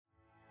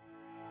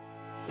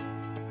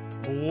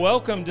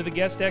Welcome to the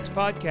Guest X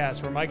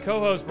podcast, where my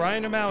co-host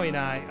Brian Amaui and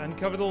I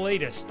uncover the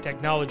latest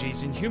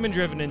technologies and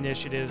human-driven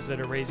initiatives that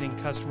are raising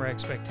customer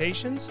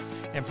expectations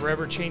and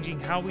forever changing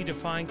how we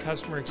define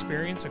customer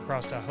experience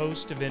across a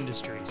host of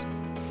industries.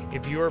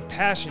 If you are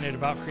passionate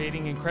about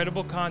creating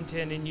incredible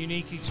content and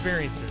unique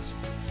experiences,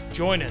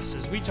 join us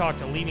as we talk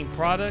to leading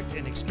product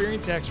and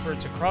experience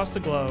experts across the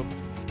globe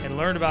and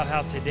learn about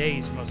how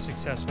today's most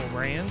successful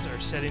brands are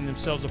setting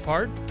themselves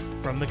apart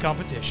from the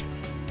competition.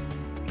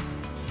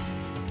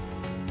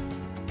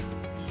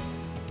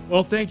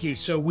 Well, thank you.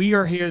 So we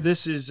are here.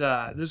 This is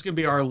going to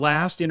be our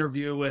last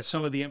interview with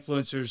some of the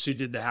influencers who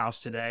did the house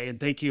today. And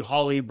thank you,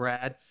 Holly,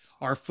 Brad.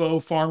 Our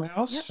faux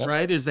farmhouse,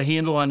 right, is the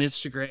handle on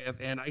Instagram.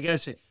 And I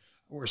guess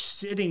we're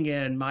sitting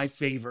in my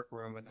favorite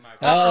room.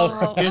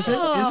 Is it?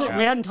 Yeah.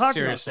 We hadn't talked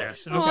Seriously. about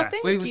this. Oh, Okay.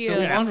 thank It was you.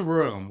 the one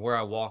room where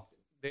I walked.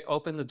 They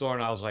opened the door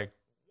and I was like,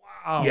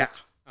 wow. Yeah.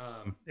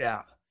 Um,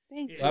 Yeah.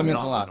 Thank you. That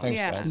means a lot. Thanks,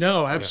 Yeah. guys.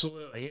 No,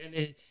 absolutely.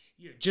 And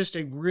just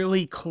a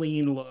really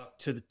clean look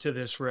to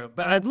this room.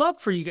 But I'd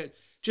love for you guys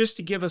just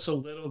to give us a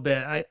little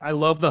bit. I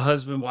love the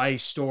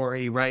husband-wife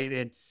story, right?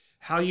 And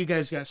how you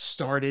guys got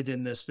started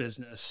in this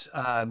business.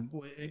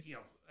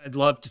 I'd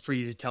love for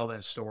you to tell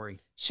that story.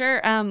 Sure.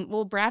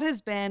 Well, Brad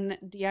has been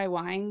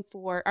DIYing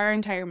for our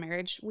entire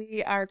marriage.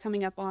 We are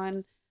coming up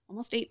on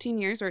almost 18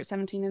 years. We're at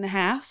 17 and a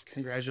half.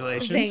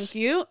 Congratulations. Thank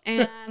you.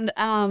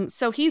 And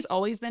so he's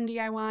always been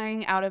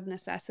DIYing out of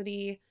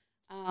necessity.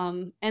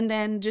 And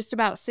then just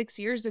about 6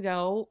 years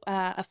ago,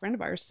 a friend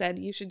of ours said,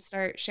 you should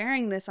start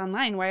sharing this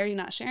online. Why are you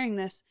not sharing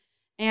this?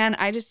 And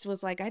I just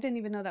was like, I didn't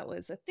even know that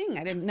was a thing.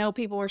 I didn't know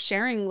people were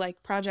sharing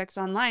like projects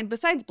online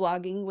besides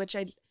blogging, which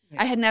I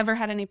had never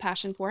had any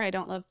passion for. I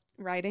don't love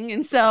writing.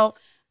 And so,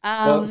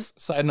 Well,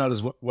 side note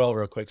as well,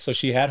 real quick. So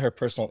she had her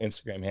personal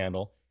Instagram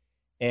handle,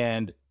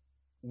 and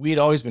we'd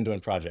always been doing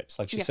projects,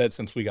 like she said,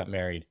 since we got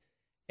married.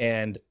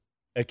 And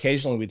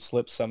occasionally we'd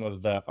slip some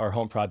of our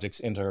home projects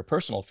into her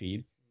personal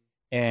feed.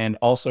 And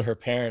also her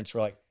parents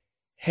were like,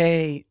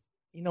 hey,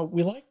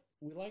 we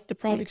like the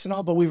projects and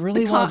all, but we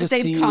really want to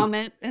see. They'd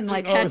comment and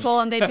like heckle,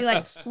 and they'd be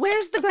like,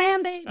 where's the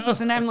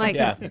grandbabies? And I'm like,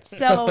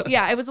 So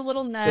yeah, it was a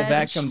little nudge. So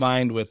that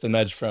combined with the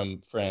nudge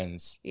from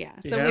friends. Yeah.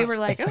 So we were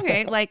like,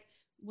 okay, like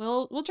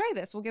we'll try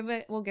this. We'll give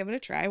it a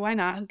try. Why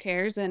not? Who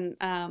cares? And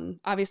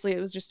obviously it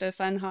was just a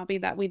fun hobby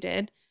that we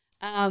did.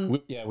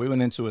 We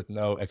went into it with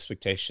no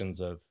expectations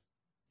of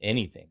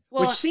anything.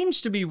 Well, Which seems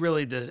to be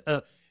really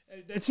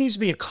that seems to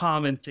be a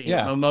common theme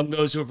among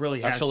those who have really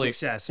had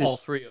success. All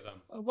three of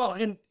them. Well,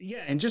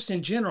 and just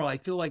in general, I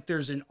feel like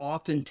there's an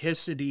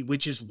authenticity,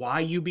 which is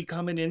why you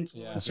become an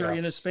influencer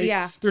in a space.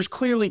 Yeah. There's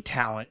clearly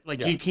talent.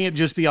 Like you can't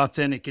just be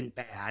authentic and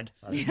bad.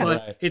 Right.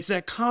 But it's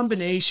that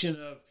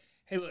combination of,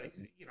 hey, look,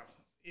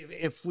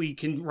 if we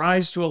can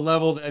rise to a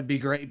level, that'd be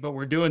great. But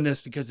we're doing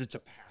this because it's a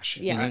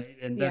passion, right?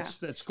 And that's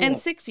cool. And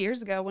 6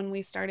 years ago, when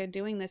we started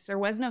doing this, there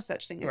was no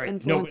such thing as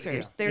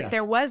influencers. Nobody,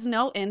 there was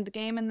no end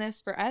game in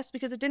this for us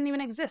because it didn't even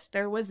exist.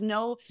 There was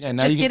no now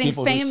just you get getting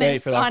people who say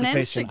famous for the on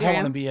occupation, Instagram. I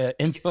want to be an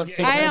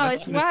influencer. I know,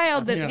 it's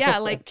wild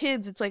that like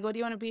kids, it's like, what do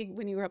you want to be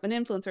when you grow up an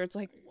influencer? It's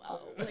like, whoa.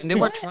 Like, And they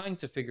were trying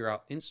to figure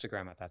out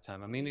Instagram at that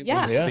time. I mean,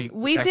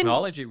 We the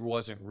technology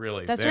wasn't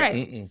really That's there. right.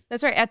 Mm-mm.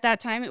 That's right. At that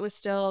time, it was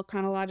still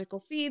chronological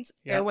feeds.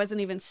 Yeah. There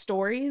wasn't even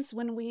stories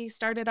when we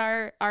started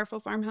our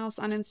faux farmhouse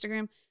on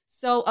Instagram.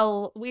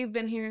 So we've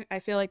been here, I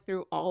feel like,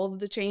 through all of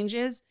the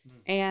changes.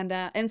 And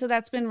so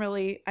that's been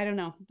really, I don't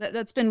know,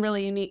 that's been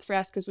really unique for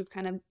us because we've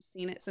kind of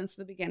seen it since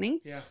the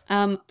beginning.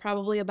 Yeah.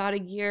 Probably about a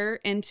year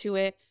into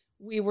it,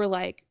 we were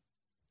like,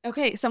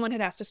 okay, someone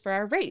had asked us for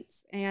our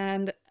rates.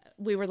 And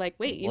we were like,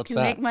 wait, you What's can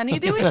that? make money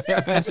doing it? Doing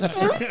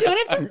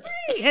it for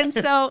free. And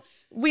so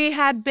we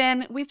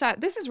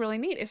thought, this is really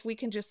neat. If we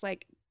can just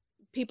like,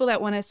 people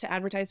that want us to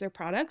advertise their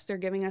products, they're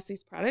giving us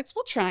these products,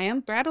 we'll try them.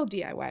 Brad will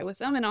DIY with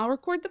them and I'll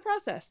record the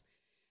process.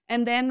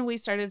 And then we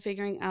started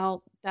figuring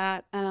out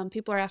that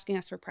people are asking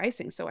us for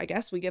pricing. So I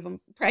guess we give them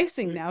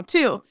pricing now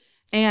too.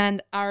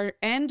 And our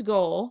end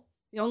goal,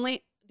 the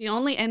only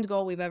end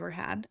goal we've ever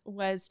had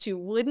was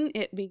wouldn't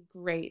it be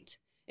great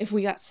if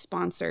we got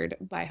sponsored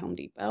by Home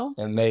Depot?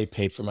 And they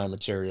paid for my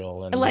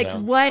material. And Like,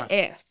 what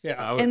if?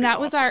 Yeah. And that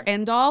was our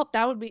end all.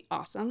 That would be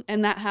awesome.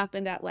 And that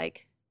happened at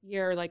like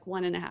year, like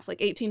 1.5,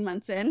 like 18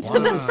 months into the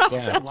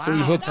process. Yeah. So we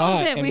hit That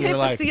was that, it. and We we hit were the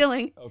like,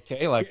 ceiling.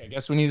 okay, like I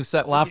guess we need to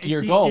set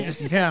loftier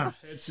goals. Yeah.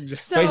 It's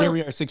just, So, But here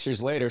we are 6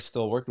 years later,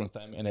 still working with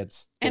them, and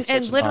it's and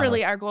such an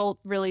literally honor. our goal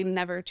really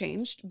never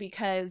changed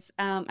because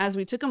as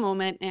we took a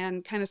moment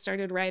and kind of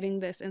started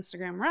writing this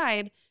Instagram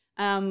ride,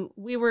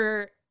 we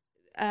were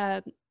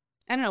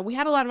I don't know, we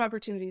had a lot of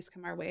opportunities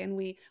come our way,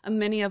 and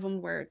many of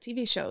them were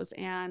TV shows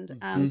and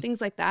things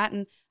like that.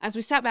 And as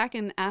we sat back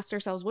and asked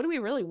ourselves, what do we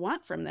really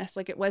want from this?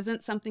 Like, it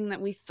wasn't something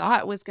that we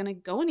thought was going to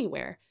go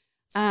anywhere.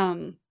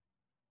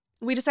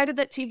 We decided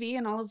that TV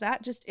and all of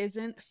that just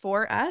isn't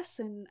for us.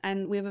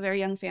 And we have a very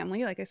young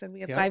family. Like I said,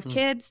 we have 5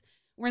 kids.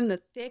 We're in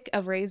the thick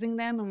of raising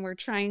them, and we're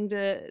trying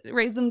to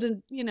raise them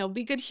to,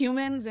 be good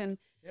humans. And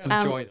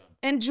Enjoy them.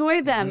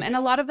 Enjoy them. Mhm. And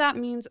a lot of that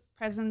means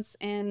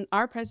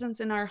our presence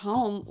in our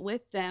home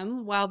with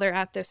them while they're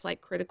at this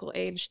like critical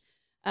age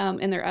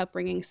in their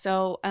upbringing.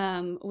 So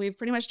we've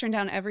pretty much turned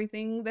down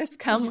everything that's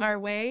come our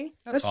way.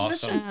 That's awesome.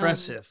 That's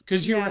impressive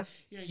because yeah.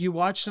 you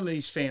watch some of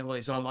these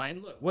families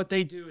online. Look, what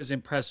they do is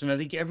impressive. I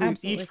think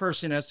Absolutely. each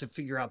person has to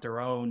figure out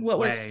their own What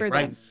way, works for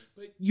right? them.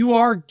 But you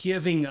are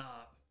giving up.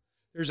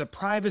 There's a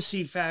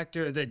privacy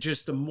factor that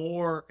just the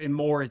more and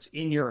more it's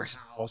in your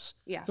house,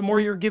 Yeah. the more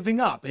you're giving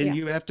up, and Yeah.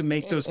 you have to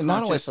make those And not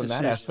only conscious from that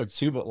decisions. aspect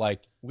too, but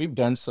like we've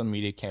done some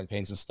media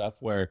campaigns and stuff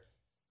where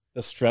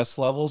the stress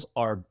levels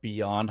are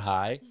beyond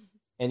high.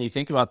 And you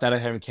think about that,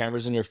 having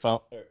cameras in your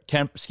phone,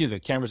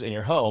 cameras in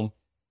your home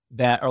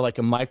that are like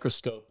a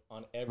microscope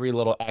on every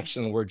little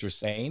action and word you're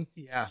saying.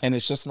 Yeah. And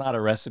it's just not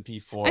a recipe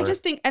for I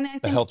just think, and I a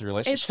think healthy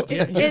relationship.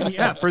 it's-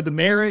 Yeah, for the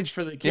marriage,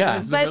 for the kids. Yeah.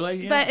 the but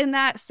rela- yeah. but in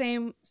that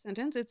same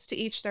sentence, it's to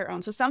each their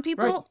own. So some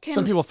people Right. can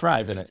Some people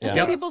thrive in it. Some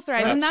Yeah. people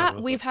thrive in that.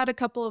 Absolutely. We've had a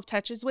couple of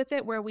touches with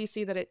it where we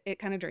see that it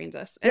kind of drains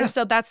us. Yeah. And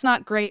so that's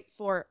not great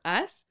for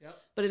us, Yep.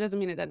 but it doesn't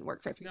mean it doesn't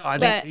work for people. No, I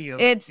but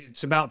think it's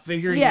it's about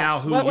figuring yes,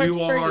 out who what you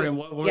works for are you. and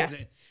what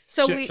Yes.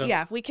 So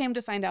So- we came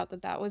to find out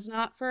that was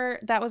not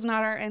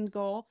our end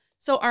goal.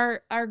 So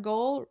our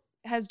goal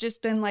has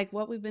just been like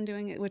what we've been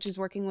doing, which is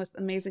working with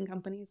amazing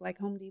companies like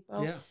Home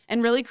Depot Yeah.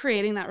 and really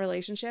creating that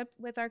relationship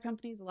with our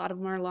companies. A lot of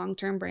them are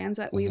long-term brands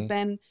that we've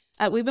been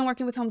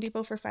working with Home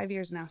Depot for 5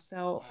 years now.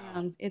 So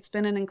it's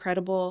been an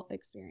incredible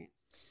experience.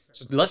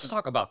 So let's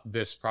talk about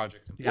this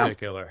project in Yeah.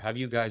 particular. Have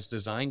you guys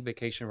designed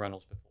vacation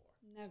rentals before?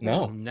 Never.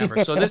 No.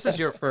 Never. So this is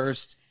your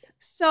first.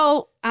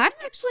 So I'm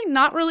actually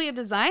not really a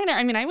designer.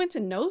 I mean, I went to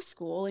no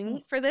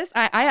schooling for this.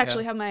 I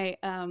actually have my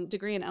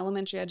degree in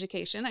elementary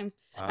education.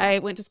 I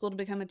went to school to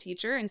become a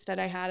teacher. Instead,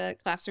 I had a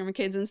classroom of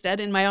kids instead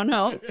in my own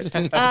home.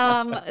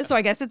 So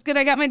I guess it's good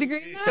I got my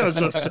degree in I was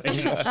gonna say.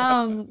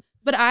 that.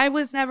 But I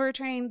was never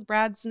trained.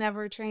 Brad's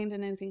never trained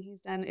in anything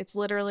he's done. It's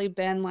literally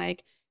been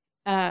like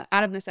out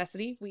of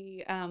necessity.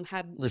 We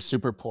had We're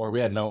super poor. We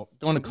had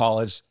going to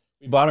college.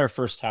 We bought our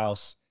first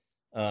house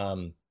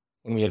when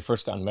we had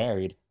first gotten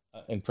married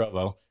in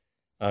Provo,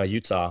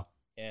 Utah.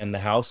 And the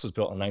house was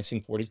built in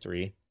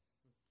 1943,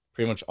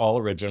 pretty much all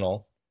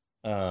original.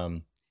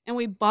 and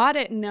we bought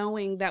it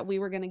knowing that we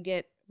were going to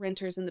get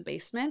renters in the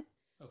basement.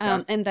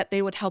 Okay. And that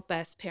they would help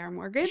us pay our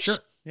mortgage. Sure.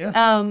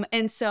 Yeah.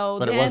 And so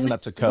But it then wasn't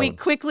up to code. we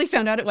quickly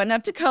found out it wasn't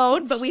up to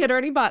code, but we had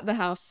already bought the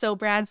house. So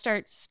Brad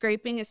starts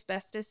scraping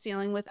asbestos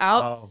ceiling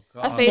without Oh,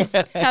 a God. face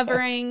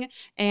covering,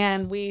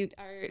 and we're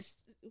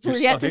You're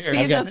yet to still see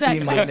here. I've got that.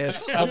 team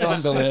maintenance. How long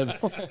to live?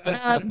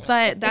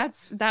 But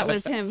that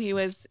was him. He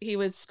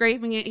was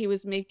scraping it. He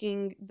was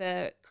making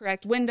the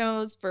correct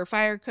windows for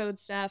fire code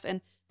stuff,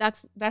 and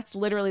that's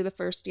literally the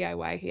first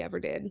DIY he ever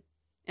did.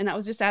 And that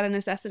was just out of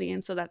necessity.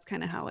 And so that's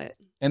kind of how it.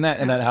 And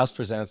that house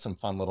presented some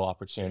fun little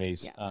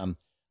opportunities. Yeah.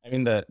 I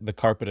mean, the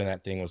carpet in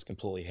that thing was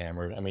completely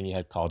hammered. I mean, you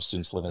had college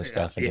students living and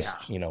stuff and just,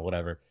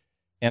 whatever.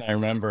 And I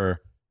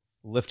remember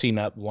lifting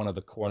up one of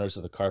the corners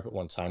of the carpet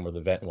one time where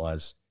the vent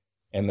was,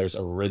 and there's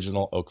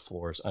original oak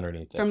floors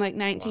underneath it. From like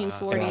And I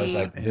 1940. was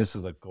like, this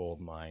is a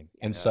gold mine.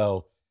 And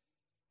so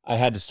I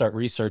had to start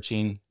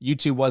researching.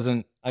 YouTube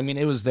wasn't, I mean,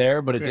 it was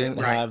there, but it didn't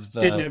Right. have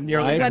the Didn't have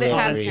nearly But it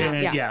has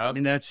library. now. Yeah. I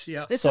mean, that's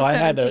This So was I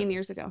had to- 17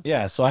 years ago.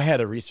 Yeah, so I had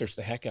to research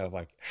the heck out of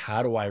like,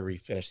 how do I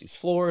refinish these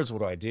floors? What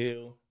do I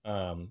do?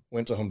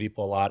 Went to Home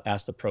Depot a lot,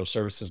 asked the pro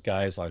services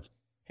guys like,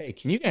 hey,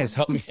 can you guys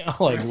help me out?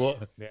 Like,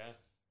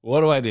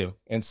 what do I do?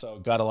 And so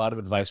got a lot of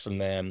advice from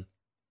them,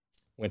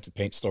 went to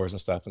paint stores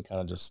and stuff and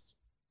kind of just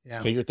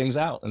figured things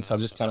out. And so I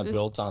just kind of It was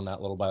built on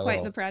that little by Quite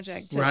little. the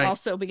project to Right.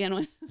 also begin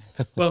with.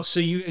 Well, so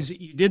you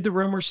did the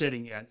room we're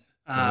sitting in,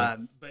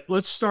 but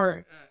let's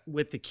start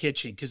with the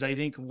kitchen because I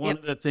think one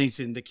of the things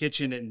in the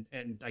kitchen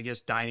and I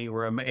guess dining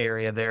room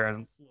area there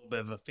and a little bit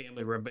of a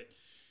family room, but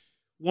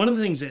one of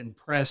the things that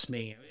impressed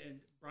me,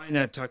 and Brian and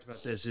I have talked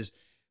about this, is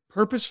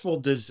purposeful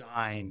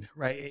design.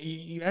 Right,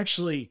 you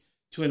actually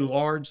to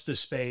enlarge the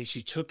space,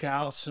 you took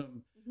out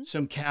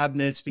some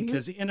cabinets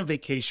because in a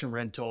vacation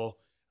rental,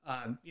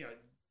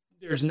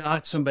 there's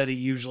not somebody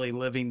usually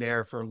living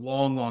there for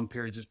long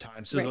periods of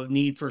time. So the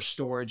need for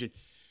storage. And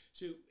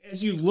so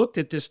as you looked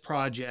at this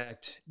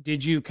project,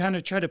 did you kind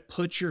of try to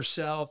put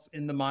yourself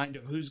in the mind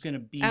of who's going to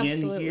be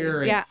in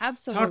here? Yeah,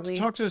 absolutely.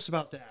 Talk to us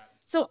about that.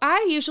 So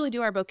I usually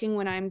do our booking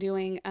when I'm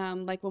doing,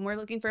 like when we're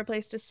looking for a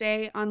place to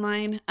stay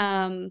online,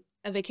 a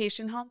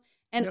vacation home.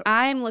 And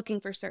I'm looking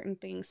for certain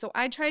things. So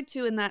I tried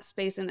to, in that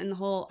space and in the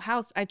whole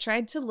house, I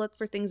tried to look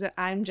for things that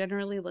I'm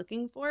generally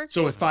looking for.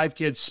 So with 5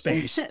 kids,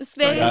 space.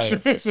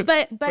 Space.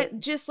 But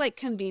just like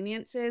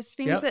conveniences,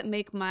 things that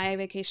make my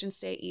vacation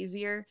stay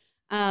easier.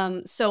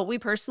 So we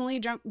personally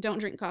don't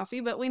drink coffee,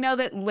 but we know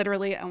that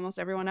literally almost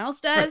everyone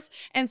else does. Right.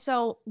 And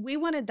so we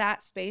wanted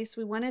that space.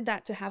 We wanted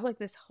that to have like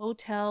this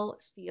hotel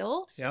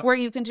feel where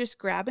you can just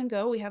grab and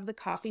go. We have the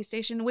coffee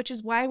station, which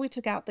is why we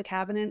took out the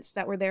cabinets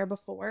that were there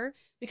before,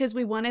 because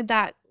we wanted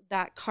that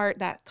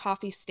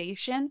coffee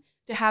station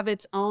to have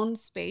its own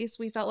space.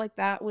 We felt like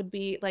that would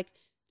be like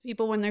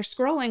people when they're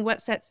scrolling,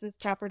 what sets this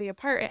property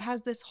apart? It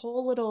has this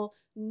whole little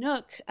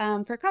nook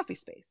for coffee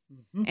space,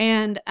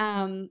 and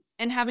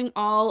having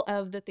all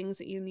of the things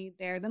that you need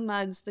there, the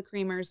mugs, the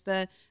creamers,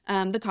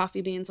 the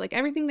coffee beans, like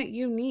everything that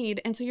you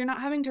need. And so you're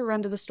not having to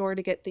run to the store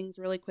to get things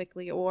really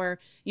quickly, or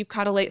you've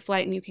caught a late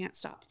flight and you can't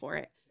stop for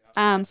it.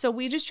 So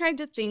we just tried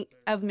to think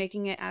of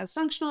making it as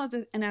functional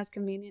and as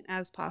convenient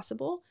as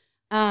possible.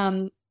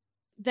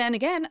 Then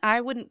again,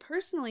 I wouldn't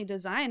personally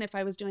design if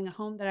I was doing a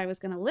home that I was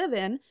going to live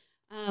in.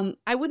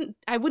 I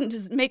wouldn't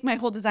just make my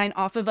whole design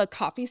off of a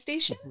coffee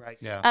station, Right.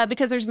 Yeah.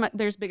 because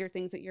there's bigger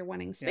things that you're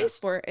wanting space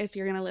for if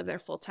you're going to live there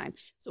full time.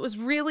 So it was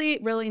really,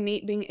 really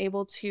neat being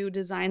able to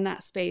design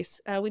that space.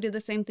 We did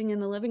the same thing in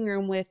the living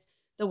room with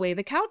the way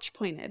the couch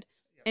pointed.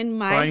 In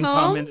my Brian home,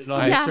 commented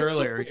on yeah. this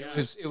earlier.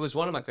 It was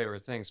one of my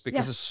favorite things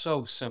because it's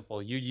so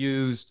simple. You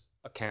used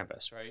a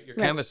canvas, right? Your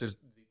canvas is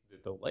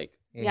the lake.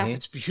 Yeah.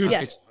 It's beautiful.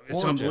 Yes.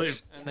 It's Gorgeous.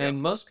 unbelievable. And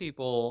then most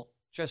people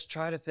just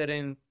try to fit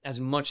in as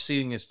much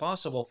seating as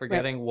possible,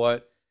 forgetting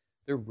what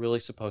they're really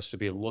supposed to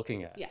be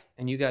looking at. Yeah.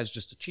 And you guys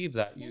just achieved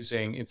that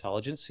using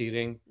intelligent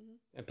seating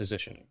and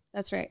positioning.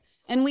 That's right.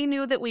 And we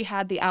knew that we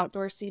had the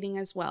outdoor seating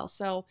as well.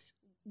 So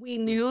we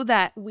knew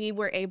that we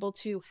were able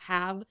to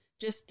have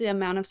just the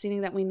amount of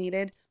seating that we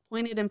needed,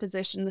 pointed and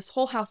positioned. This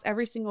whole house,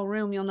 every single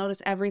room, you'll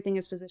notice everything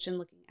is positioned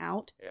looking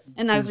out. Yeah.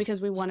 And that is because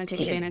we want to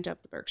take advantage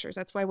of the Berkshires.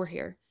 That's why we're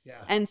here.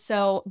 Yeah. And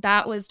so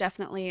that was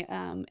definitely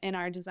in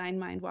our design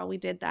mind while we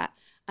did that.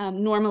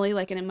 Normally,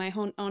 like in my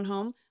own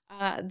home,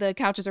 the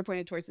couches are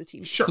pointed towards the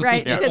TV, Sure.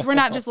 right? Yeah. Because we're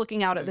not just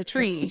looking out at the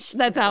tree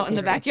that's out in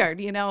the backyard.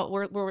 You know,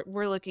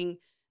 we're looking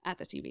at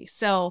the TV.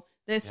 So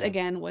this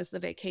again was the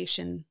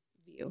vacation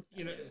view.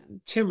 You know,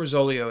 Tim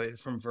Rosolio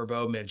from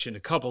Verbo mentioned a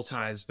couple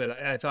times, but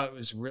I thought it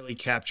was really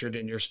captured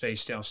in your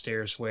space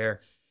downstairs where,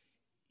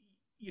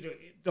 you know,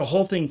 the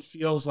whole thing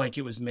feels like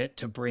it was meant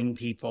to bring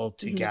people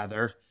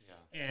together.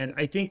 And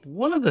I think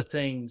one of the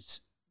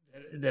things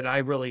that I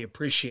really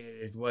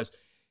appreciated was,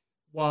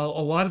 while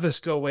a lot of us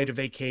go away to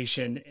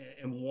vacation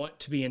and want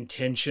to be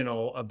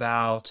intentional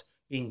about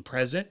being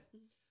present,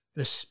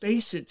 the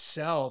space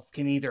itself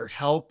can either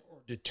help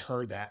or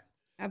deter that.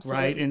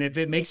 Absolutely. Right. And if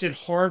it makes it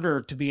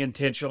harder to be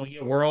intentional,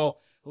 you know, we're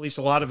all, at least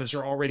a lot of us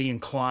are already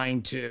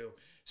inclined to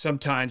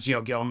sometimes, you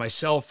know, get on my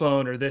cell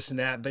phone or this and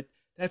that. But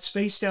that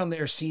space down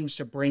there seems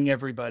to bring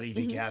everybody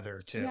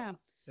together too. Yeah.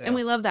 And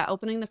we love that,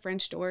 opening the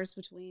French doors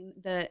between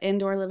the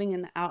indoor living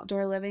and the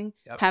outdoor living,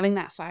 Yep. having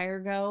that fire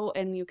go,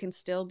 and you can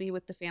still be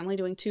with the family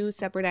doing two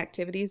separate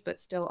activities, but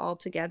still all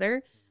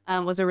together,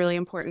 was a really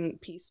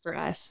important piece for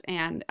us.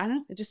 And I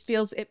don't know,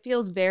 it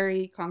feels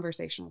very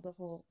conversational, the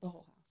whole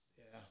house.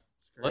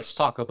 Let's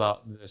talk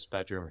about this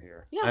bedroom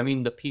here. Yeah. I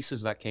mean, the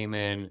pieces that came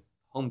in,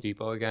 Home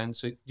Depot again.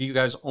 So do you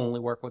guys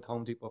only work with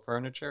Home Depot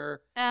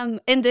furniture?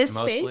 In this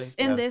Mostly, space,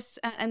 yeah.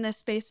 in this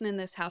space and in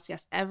this house,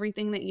 yes,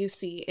 everything that you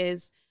see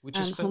is Which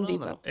is Home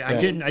phenomenal. Depot. I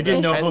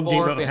didn't know Home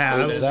Headboard Depot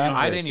behind has. it. you know,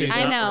 I didn't even-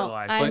 state I know,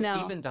 realized. I But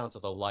know. even down to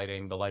the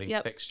lighting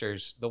Yep.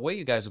 fixtures, the way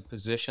you guys have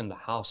positioned the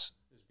house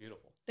is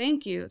beautiful.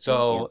 Thank you.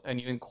 So, and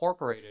you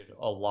incorporated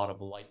a lot of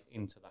light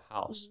into the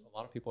house. A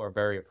lot of people are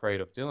very afraid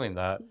of doing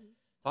that.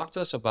 Talk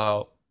to us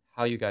about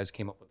how you guys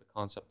came up with the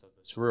concept of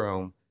this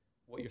room,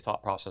 what your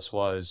thought process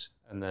was,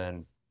 and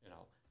then, you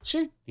know,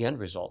 Sure. the end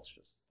result's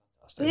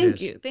just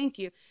fantastic. Thank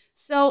you.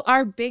 So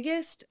our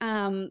biggest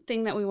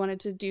thing that we wanted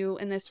to do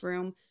in this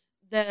room,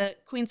 the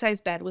queen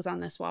size bed was on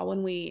this wall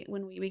when we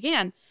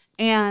began,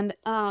 and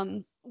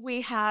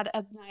we had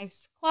a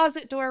nice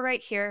closet door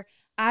right here.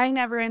 I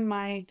never in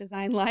my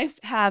design life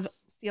have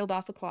sealed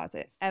off a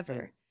closet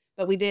ever,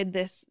 but we did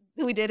this.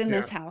 We did in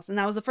this house, and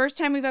that was the first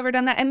time we've ever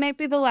done that, and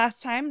maybe the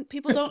last time.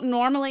 People don't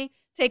normally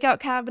take out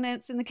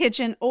cabinets in the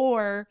kitchen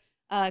or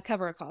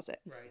cover a closet.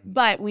 Right.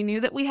 But we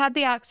knew that we had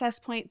the access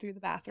point through the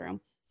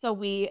bathroom. So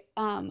we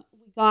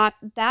got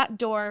that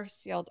door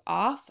sealed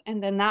off,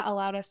 and then that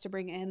allowed us to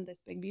bring in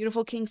this big,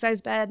 beautiful king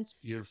size bed,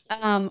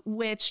 Beautiful.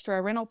 which for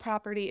a rental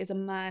property is a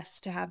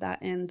must to have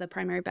that in the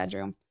primary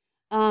bedroom.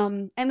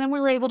 And then we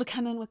were able to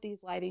come in with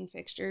these lighting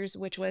fixtures,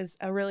 which was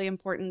a really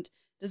important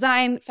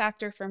design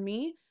factor for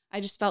me. I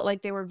just felt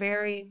like they were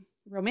very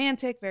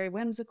romantic, very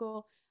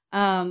whimsical.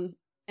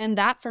 And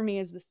that for me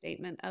is the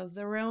statement of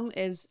the room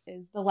is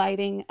the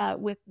lighting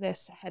with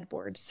this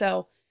headboard.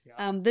 So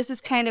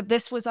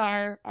this was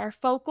our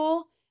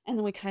focal, and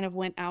then we kind of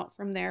went out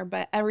from there.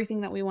 But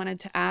everything that we wanted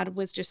to add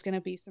was just going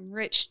to be some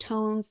rich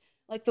tones,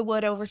 like the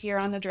wood over here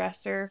on the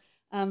dresser,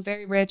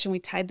 very rich. And we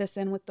tied this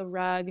in with the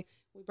rug.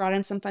 We brought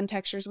in some fun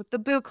textures with the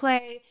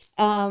boucle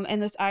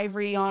and this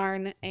ivory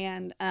yarn,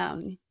 and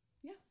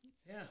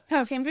Yeah.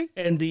 how it came through.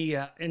 And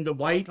the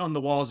white on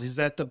the walls, is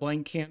that the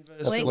blank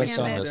canvas? Blank Blank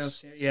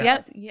canvas.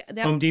 Yeah. Yep.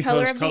 Home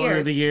Depot's color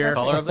of the year.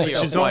 Color of the Which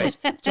year, is white.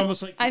 it's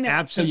almost like I the know.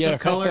 absence Yeah.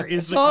 of color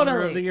is the color of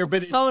Totally. the year.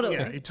 But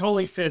it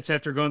totally fits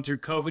after going through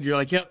COVID. You're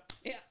like, yep,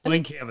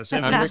 blank canvas.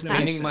 That I'm makes no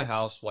painting my sense.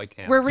 house white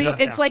canvas.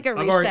 It's like a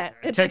I've already reset.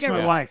 It's texted like a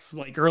my wife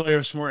like earlier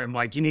this morning. I'm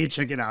like, you need to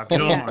check it out. If you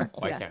don't Yeah. mind.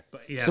 White Yeah. canvas.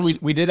 But yes. So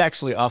we did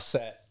actually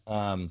offset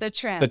the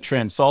trim. the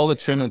trim. So all the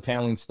trim and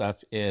paneling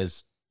stuff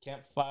is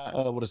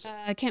campfire. What is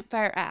it?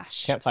 Campfire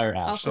ash. Campfire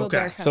ash. Also Okay. a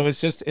bear cone. So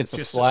it's a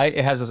Just slight.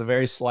 It has a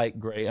very slight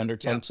gray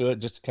undertone to it,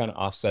 just to kind of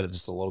offset it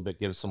just a little bit,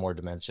 give it some more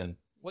dimension.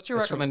 What's your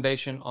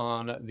recommendation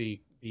on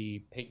the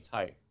paint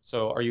type?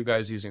 So are you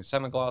guys using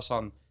semi-gloss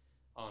on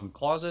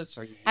closets?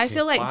 Are you I using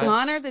feel like flats?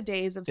 gone are the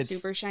days of It's-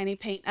 super shiny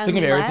paint. I think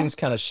unless- everything's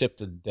kind of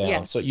shifted down.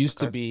 Yes. So it used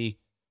to Okay. be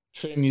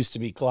trim, used to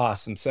be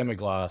gloss and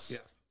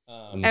semi-gloss.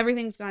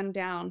 everything's gone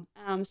down.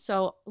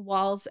 So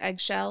walls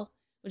eggshell,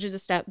 which is a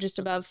step just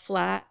above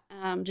flat,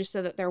 just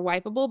so that they're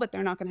wipeable, but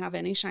they're not going to have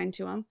any shine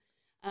to them.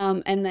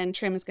 And then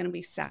trim is going to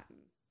be satin.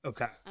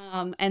 Okay.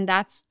 And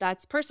that's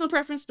personal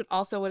preference, but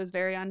also what is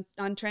very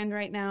on trend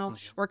right now.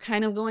 We're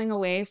kind of going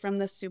away from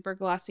the super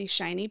glossy,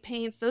 shiny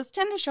paints. Those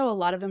tend to show a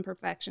lot of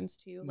imperfections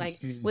too. Like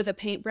with a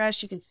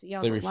paintbrush, you can see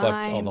all They the reflect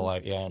lines. all the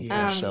light. Yeah. And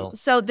Yeah. show.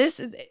 So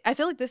I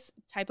feel like this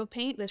type of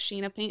paint, this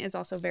sheen of paint, is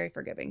also very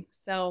forgiving.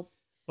 So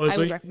Well, I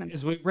would recommend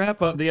as we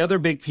wrap up, the other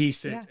big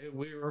piece that Yeah.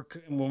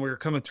 when we were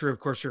coming through,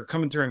 of course, we were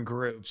coming through in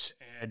groups,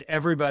 and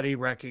everybody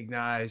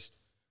recognized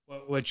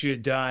what you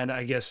had done,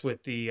 I guess,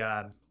 with the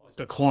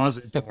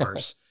closet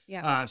doors.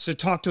 yeah. So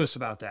talk to us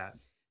about that.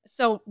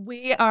 So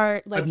we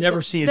are like I've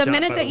never seen it the done,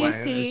 minute by that the you way.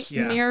 see It's-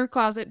 yeah. mirror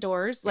closet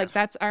doors, like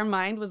that's our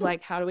mind was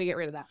like, how do we get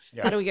rid of that?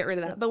 Yeah. How do we get rid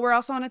of that? But we're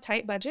also on a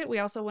tight budget. We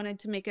also wanted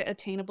to make it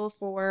attainable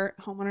for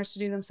homeowners to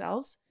do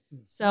themselves.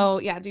 So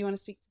yeah, do you want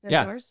to speak to the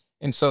Yeah. doors?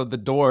 And so the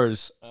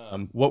doors,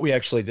 what we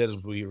actually did is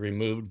we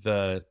removed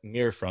the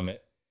mirror from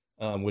it,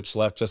 which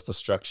left just the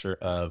structure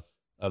of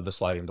the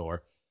sliding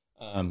door.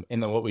 And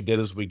then what we did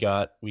is we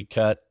cut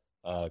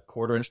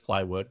 1/4-inch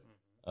plywood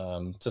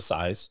to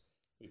size.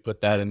 We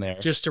put that in there.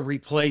 Just to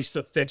replace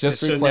the thickness, Just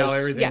so now replace-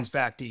 everything's Yes.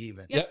 back to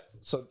even. Yep.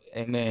 So,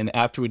 and then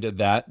after we did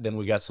that, then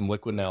we got some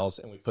liquid nails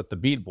and we put the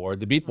beadboard.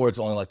 The beadboard's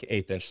only like an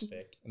 1/8-inch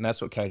thick, and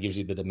that's what kind of gives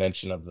you the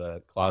dimension of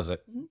the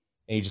closet. Mhm.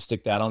 And you just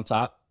stick that on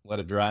top, let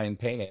it dry, and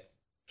paint it.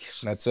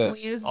 And that's it.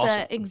 We use Awesome.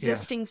 the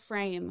existing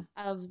frame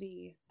of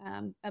the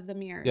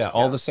mirrors. Yeah,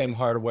 all the same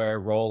hardware,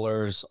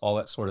 rollers, all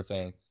that sort of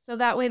thing. So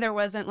that way there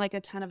wasn't like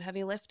a ton of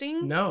heavy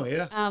lifting. No,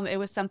 yeah. It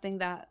was something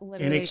that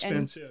literally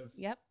Inexpensive.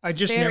 yep. I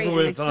just Very never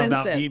would have thought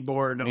about inexpensive.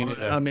 beadboard. Me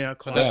neither. I mean, a But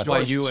closet that's why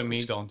door. you and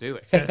me don't do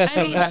it.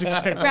 I mean, That's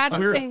exactly- Brad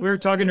was we saying- were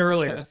talking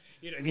earlier.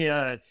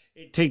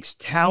 It takes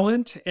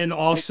talent and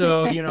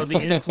also, the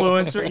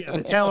influencer. Yeah,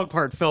 the talent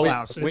part fell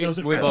out. So it we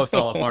doesn't we matter. both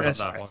fell apart on That's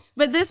that right. one.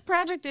 But this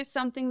project is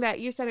something that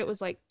you said it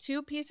was like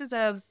 2 pieces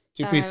of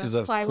Two pieces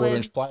of plywood.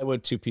 1/4-inch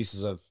plywood, 2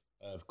 pieces of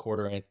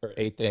 1/4-inch or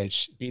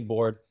 1/8-inch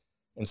beadboard,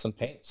 and some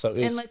paint. So and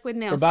it's liquid for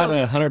nails. about So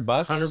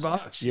 $100.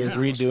 $100. You're Yeah.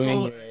 redoing.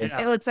 Totally.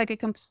 Yeah. it looks like a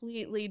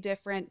completely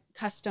different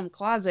custom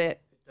closet,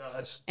 It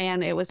does.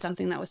 and it was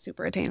something that was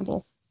super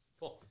attainable.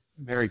 Cool.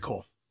 Very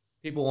cool.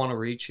 People want to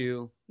reach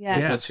you. Yeah.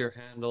 Yeah. What's your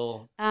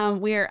handle?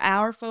 We are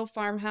Our Faux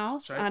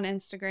Farmhouse That's right. on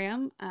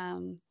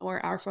Instagram,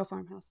 or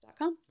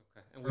ourfauxfarmhouse.com.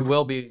 Okay. And we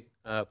will be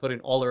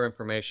putting all our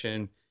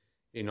information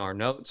in our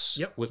notes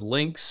Yep. with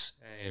links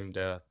and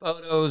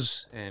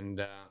photos. And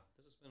this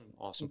has been an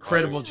awesome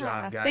Incredible project.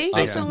 job, guys. Thank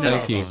you Awesome. so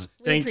Thank much. you.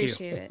 We Thank you.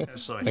 appreciate it.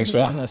 Absolutely. Thanks for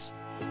having us.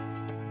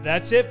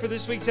 That's it for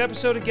this week's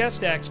episode of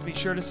GuestX. Be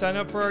sure to sign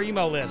up for our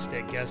email list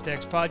at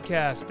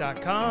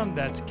guestxpodcast.com.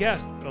 That's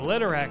guest, the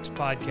letter X,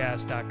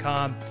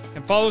 podcast.com.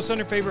 And follow us on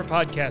your favorite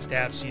podcast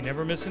app so you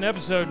never miss an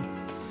episode.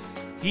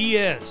 He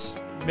is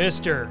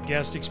Mr.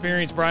 Guest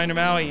Experience Brian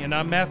O'Malley, and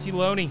I'm Matthew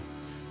Loney,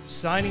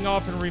 signing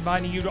off and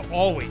reminding you to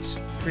always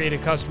create a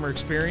customer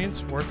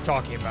experience worth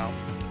talking about.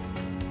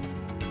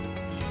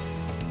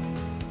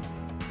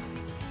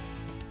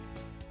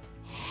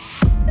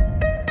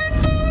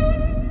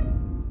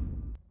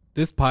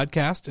 This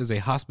podcast is a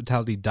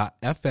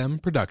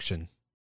Hospitality.fm production.